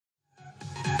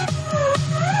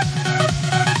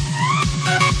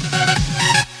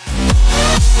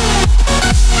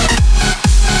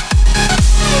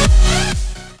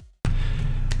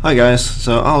Hi guys,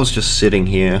 so I was just sitting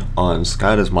here on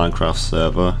SkydoesMinecraft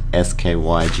server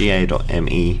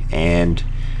skyga.me and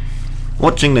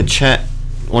watching the chat,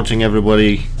 watching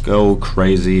everybody go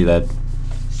crazy that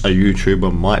a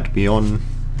YouTuber might be on.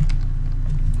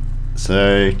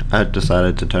 So I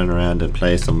decided to turn around and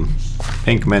play some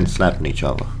pink men slapping each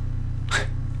other.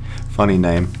 Funny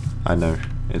name, I know,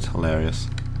 it's hilarious.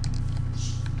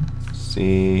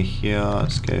 See here,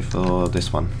 let's go for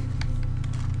this one.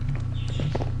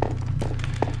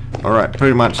 Alright,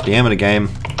 pretty much the aim of the game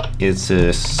is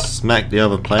to smack the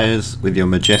other players with your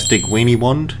Majestic Weenie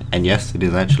Wand, and yes, it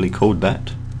is actually called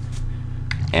that.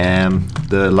 And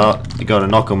you gotta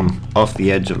knock them off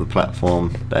the edge of the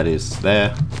platform that is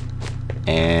there,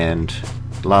 and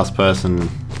the last person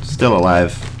still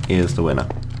alive is the winner.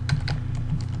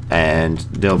 And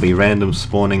there'll be random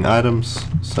spawning items,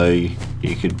 so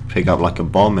you could pick up like a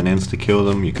bomb and insta-kill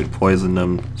them, you could poison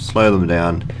them, slow them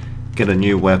down, get a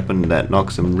new weapon that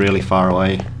knocks them really far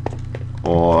away,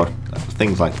 or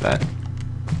things like that.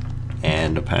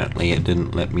 And apparently it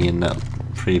didn't let me in that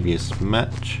previous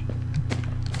match.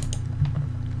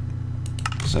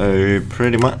 So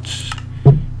pretty much,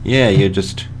 yeah, you're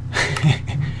just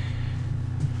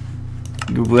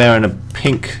wearing a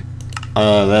pink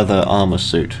leather armor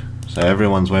suit. So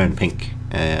everyone's wearing pink,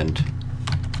 and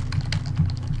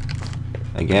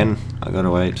again, I gotta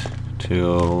wait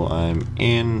till I'm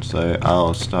in, so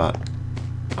I'll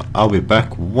be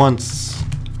back once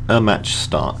a match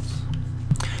starts.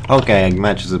 Okay, a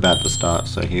match is about to start,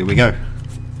 so here we go.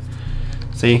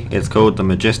 See, it's called the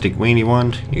Majestic Weenie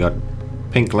Wand. You got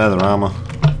pink leather armor,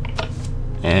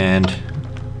 and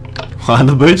why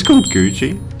the boot's called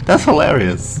Gucci? That's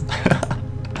hilarious.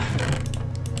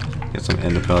 Get some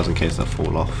ender pearls in case I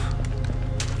fall off.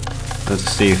 Let's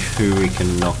see who we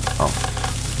can knock off.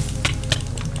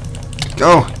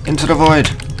 Go! Into the void!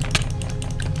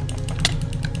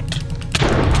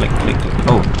 Click, click, click.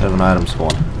 Oh, there's an item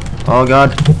spawn. Oh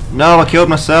god. No, I killed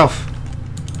myself!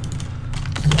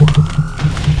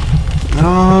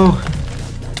 No!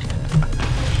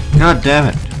 God damn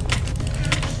it.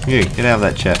 You, get out of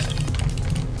that chest.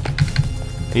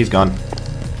 He's gone.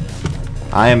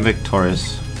 I am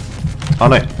victorious. Oh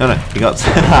no, no, no. You got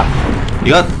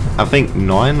I think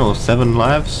 9 or 7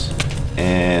 lives,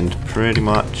 and pretty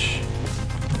much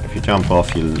if you jump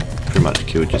off, you pretty much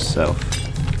killed yourself.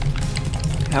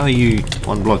 How are you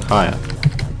 1 block higher?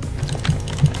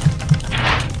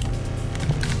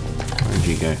 Where'd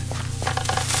you go?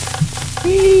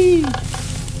 Whee!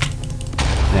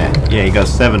 Yeah, you got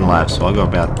 7 lives, so I got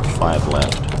about 5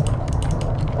 left.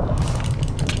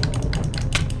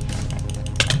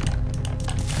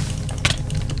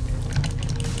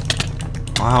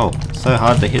 Wow, so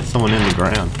hard to hit someone in the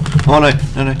ground. Oh no,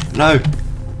 no, no, no!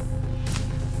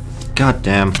 God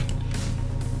damn.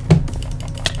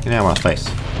 Get out of my face.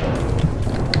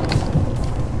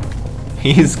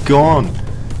 He's gone.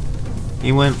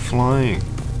 He went flying.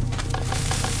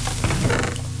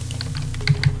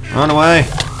 Run away.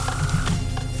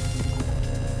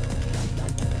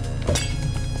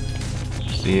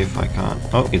 See if I can't.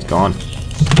 Oh, he's gone.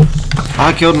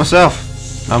 I killed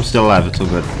myself. I'm still alive, it's all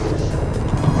good.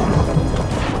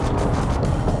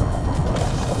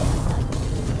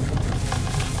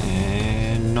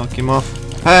 Knock him off.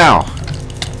 How?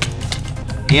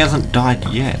 He hasn't died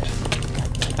yet.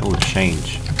 That will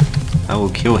change. I will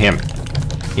kill him.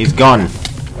 He's gone.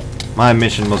 My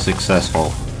mission was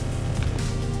successful.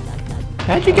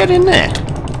 How'd you get in there?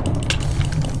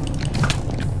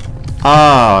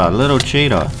 Ah, little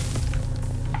cheater.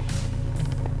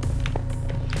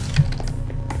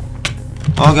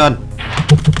 Oh god.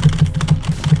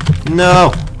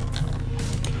 No!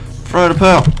 Throw the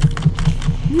pearl.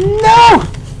 No!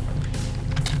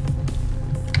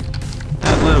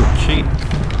 Little cheat.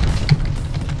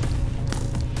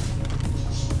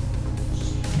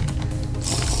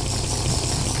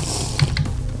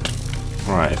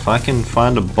 Right, if I can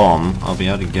find a bomb, I'll be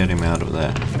able to get him out of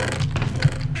there.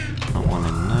 Not one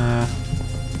in there.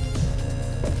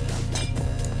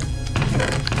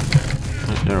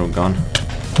 They're all gone.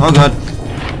 Oh god!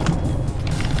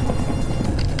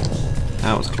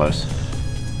 That was close.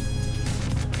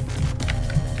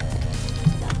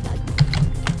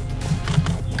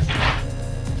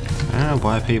 I don't know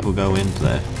why people go into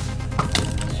there.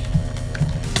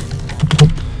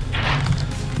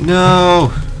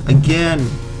 No! Again!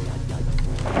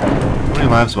 How many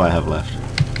lives do I have left?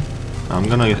 I'm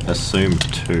gonna assume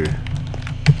 2.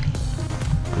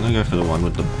 I'm gonna go for the one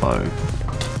with the bow.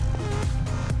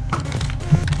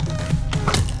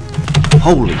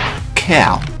 Holy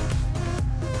cow!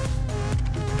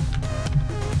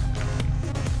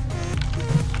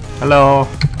 Hello. Oh,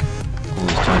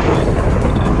 he's turned red.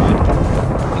 Turned red.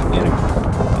 I can get him.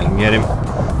 I can get him.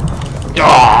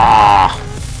 Ah!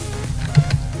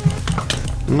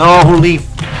 No, holy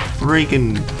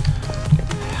freaking...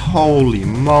 Holy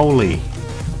moly.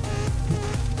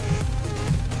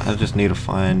 I just need to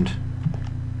find...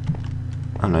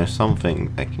 I don't know,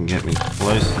 something that can get me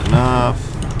close enough.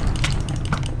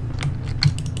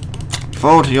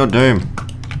 Fall to your doom.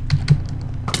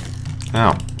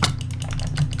 Ow.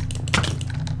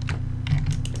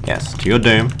 Yes, to your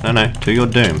doom. No, no, to your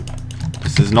doom.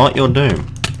 This is not your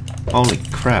doom. Holy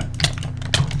crap.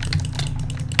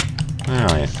 Where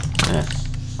are you? Yeah.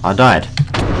 I died.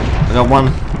 I got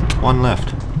one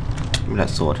left. Give me that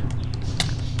sword.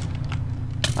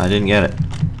 I didn't get it.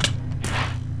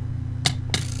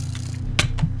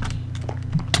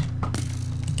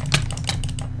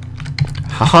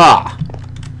 Haha!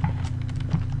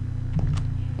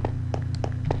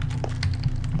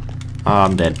 Oh,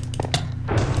 I'm dead.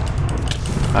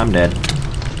 I'm dead.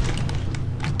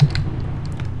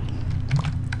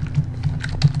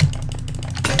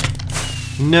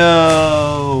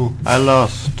 No! I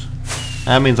lost.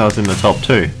 That means I was in the top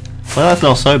 2. Well, that's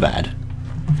not so bad.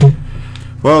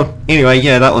 Well, anyway,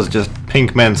 yeah, that was just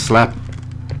Pink Man Slap.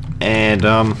 And,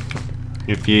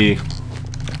 if you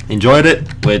enjoyed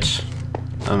it, which,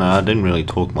 I don't know, I didn't really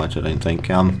talk much, I don't think.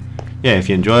 Yeah, if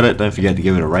you enjoyed it, don't forget to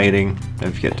give it a rating.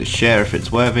 Don't forget to share if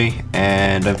it's worthy.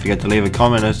 And don't forget to leave a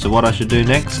comment as to what I should do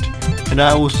next. And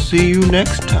I will see you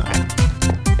next time.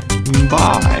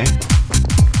 Bye.